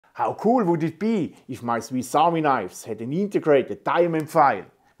How cool would it be if my Swiss Army knives had an integrated diamond file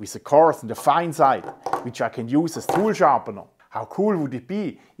with a coarse and a fine side, which I can use as tool sharpener? How cool would it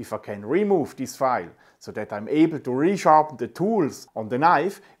be if I can remove this file so that I'm able to resharpen the tools on the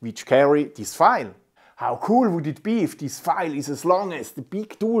knife which carry this file? How cool would it be if this file is as long as the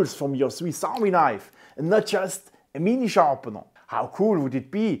big tools from your Swiss Army knife and not just a mini sharpener? How cool would it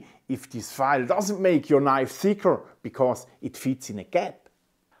be if this file doesn't make your knife thicker because it fits in a gap?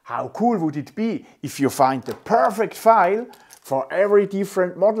 How cool would it be if you find the perfect file for every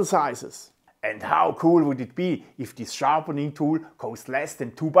different model sizes? And how cool would it be if this sharpening tool costs less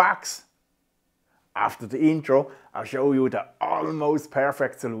than $2? After the intro, I'll show you the almost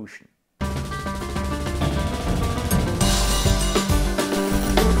perfect solution.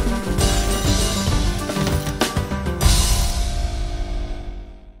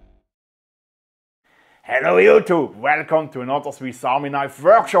 Hello YouTube! Welcome to another Swiss Army knife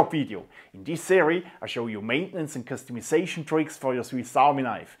workshop video. In this series I show you maintenance and customization tricks for your Swiss Army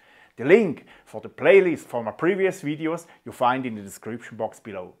knife. The link for the playlist for my previous videos you find in the description box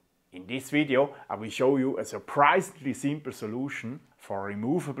below. In this video I will show you a surprisingly simple solution for a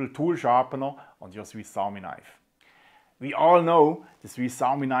removable tool sharpener on your Swiss Army knife. We all know the Swiss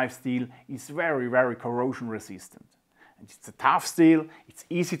Army knife steel is very corrosion resistant. And it's a tough steel, it's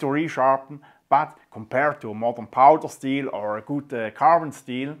easy to resharpen, but compared to a modern powder steel or a good carbon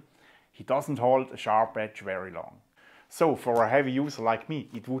steel, it doesn't hold a sharp edge very long. So for a heavy user like me,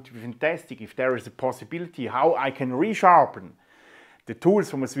 it would be fantastic if there is a possibility how I can resharpen the tools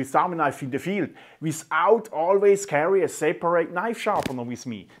from a Swiss Army knife in the field without always carry a separate knife sharpener with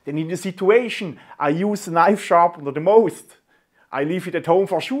me. Then in the situation I use the knife sharpener the most, I leave it at home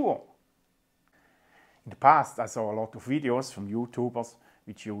for sure. In the past I saw a lot of videos from YouTubers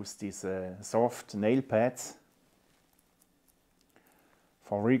which use these soft nail pads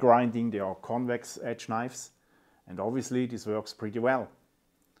for regrinding their convex edge knives, and obviously this works pretty well.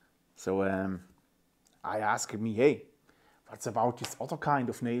 So I asked me, hey, what's about this other kind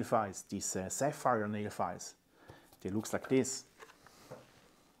of nail files, these sapphire nail files? They look like this.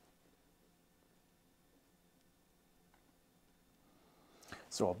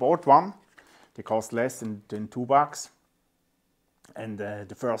 So I bought one. They cost less than $2. And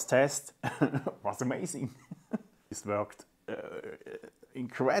the first test was amazing. This worked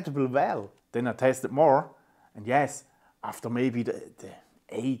incredibly well. Then I tested more, and yes, after maybe the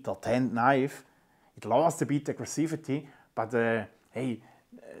 8th or 10th knife, it lost a bit aggressivity, but hey,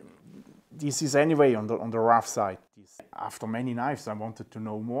 this is anyway on the rough side. After many knives I wanted to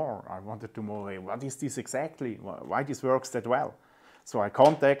know more. I wanted to know, hey, what is this exactly? Why this works that well? So I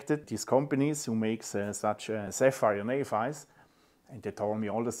contacted these companies who make such sapphire nail files, and they told me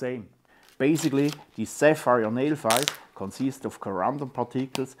all the same. Basically, these sapphire nail files consist of corundum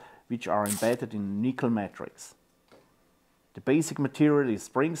particles which are embedded in nickel matrix. The basic material is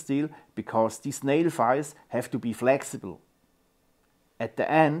spring steel because these nail files have to be flexible. At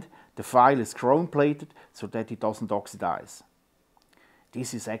the end, the file is chrome plated so that it doesn't oxidize.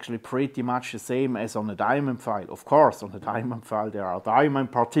 This is actually pretty much the same as on a diamond file. Of course, on a diamond file there are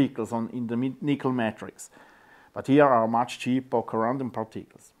diamond particles in the nickel matrix. But here are much cheaper corundum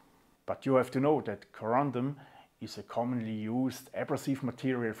particles. But you have to know that corundum is a commonly used abrasive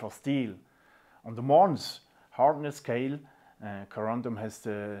material for steel. On the Mons hardness scale, corundum has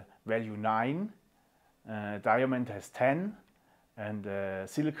the value 9, diamond has 10, and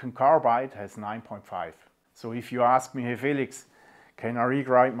silicon carbide has 9.5. So if you ask me, hey Felix, can I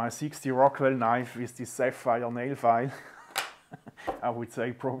regrind my 60 Rockwell knife with this sapphire nail file? I would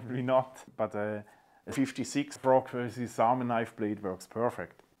say probably not, but a 56 Rockwell Swiss Army knife blade works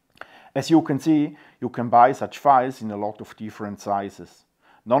perfect. As you can see, you can buy such files in a lot of different sizes.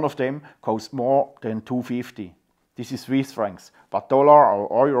 None of them cost more than $2.50. This is Swiss francs, but dollar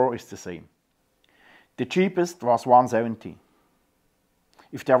or euro is the same. The cheapest was $1.70.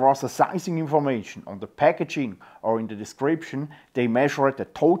 If there was a sizing information on the packaging or in the description, they measured the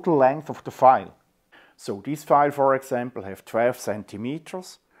total length of the file. So this file, for example, has 12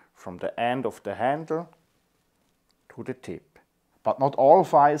 centimeters from the end of the handle to the tip. But not all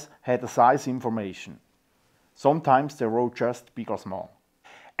files had a size information. Sometimes they wrote just big or small.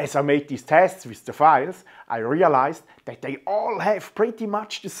 As I made these tests with the files, I realized that they all have pretty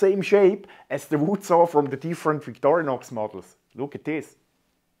much the same shape as the wood saw from the different Victorinox models. Look at this.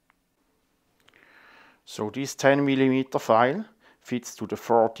 So this 10mm file fits to the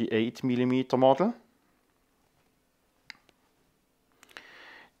 48mm model.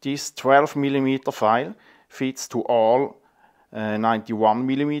 This 12mm file fits to all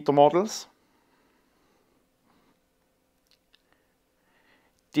 91mm models.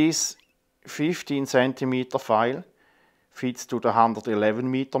 this 15 centimeter file fits to the 111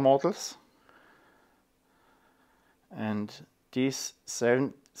 meter models, and this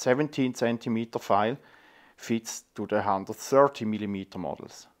 17 centimeter file fits to the 130 millimeter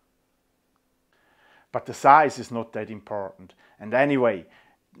models. But the size is not that important. And anyway,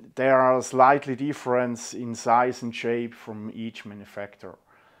 there are slightly difference in size and shape from each manufacturer.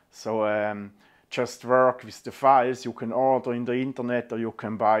 So just work with the files you can order in the internet or you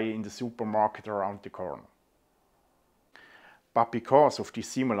can buy in the supermarket around the corner. But because of these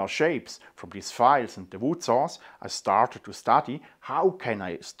similar shapes from these files and the wood saws, I started to study how can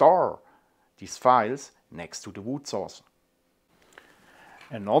I store these files next to the wood saws.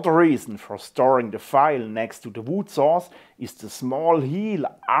 Another reason for storing the file next to the wood saws is the small heel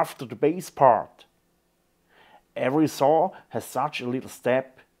after the base part. Every saw has such a little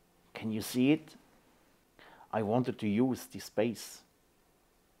step. Can you see it? I wanted to use this space.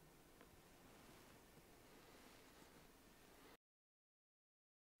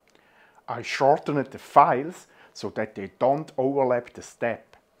 I shortened the files so that they don't overlap the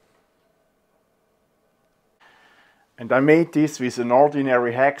step. And I made this with an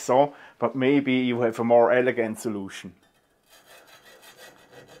ordinary hacksaw, but maybe you have a more elegant solution.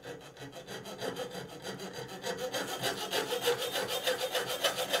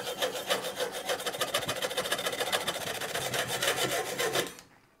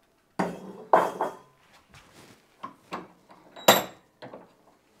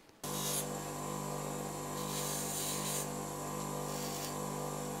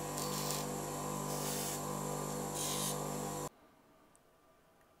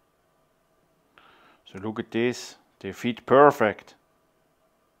 So look at this, they fit perfect.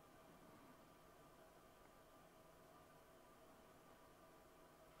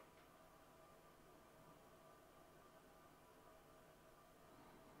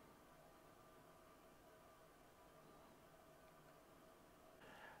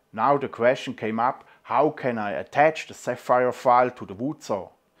 Now the question came up, how can I attach the Sapphire file to the wood saw?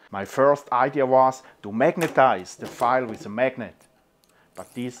 My first idea was to magnetize the file with a magnet,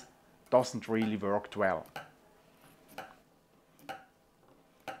 but this doesn't really work well.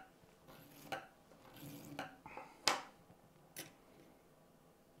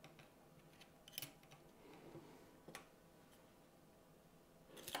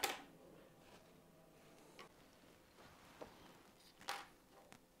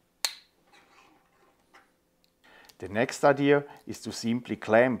 The next idea is to simply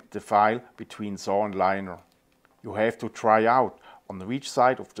clamp the file between saw and liner. You have to try out on which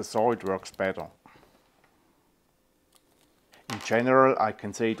side of the saw it works better. In general, I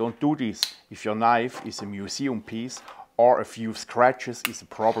can say don't do this if your knife is a museum piece or a few scratches is a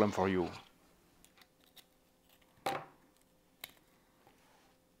problem for you.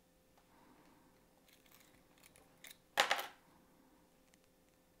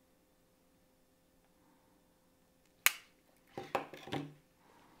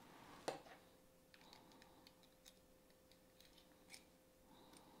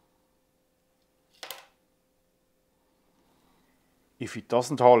 If it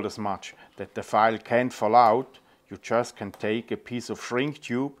doesn't hold as much that the file can't fall out, you just can take a piece of shrink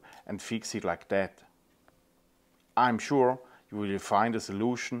tube and fix it like that. I'm sure you will find a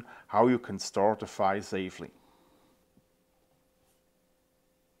solution how you can store the file safely.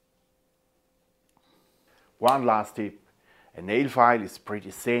 One last tip. A nail file is pretty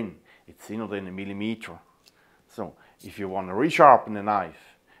thin. It's thinner than a millimeter. So if you want to resharpen a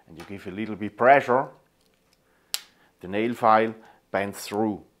knife and you give a little bit pressure, the nail file bends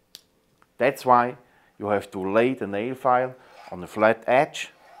through. That's why you have to lay the nail file on a flat edge.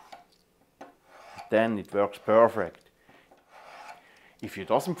 Then it works perfect. If you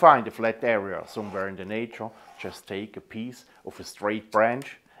doesn't find a flat area somewhere in the nature, just take a piece of a straight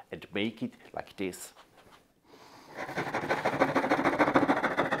branch and make it like this.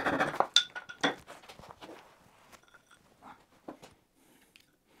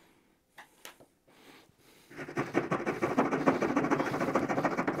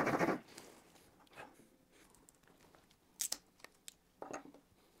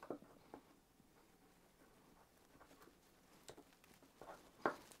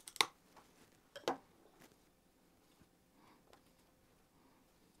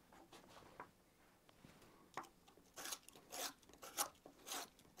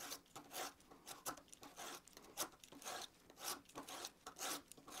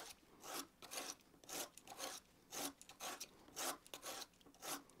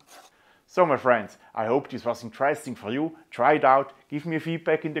 So my friends, I hope this was interesting for you. Try it out, give me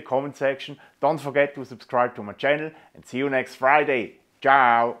feedback in the comment section. Don't forget to subscribe to my channel and see you next Friday.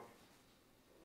 Ciao!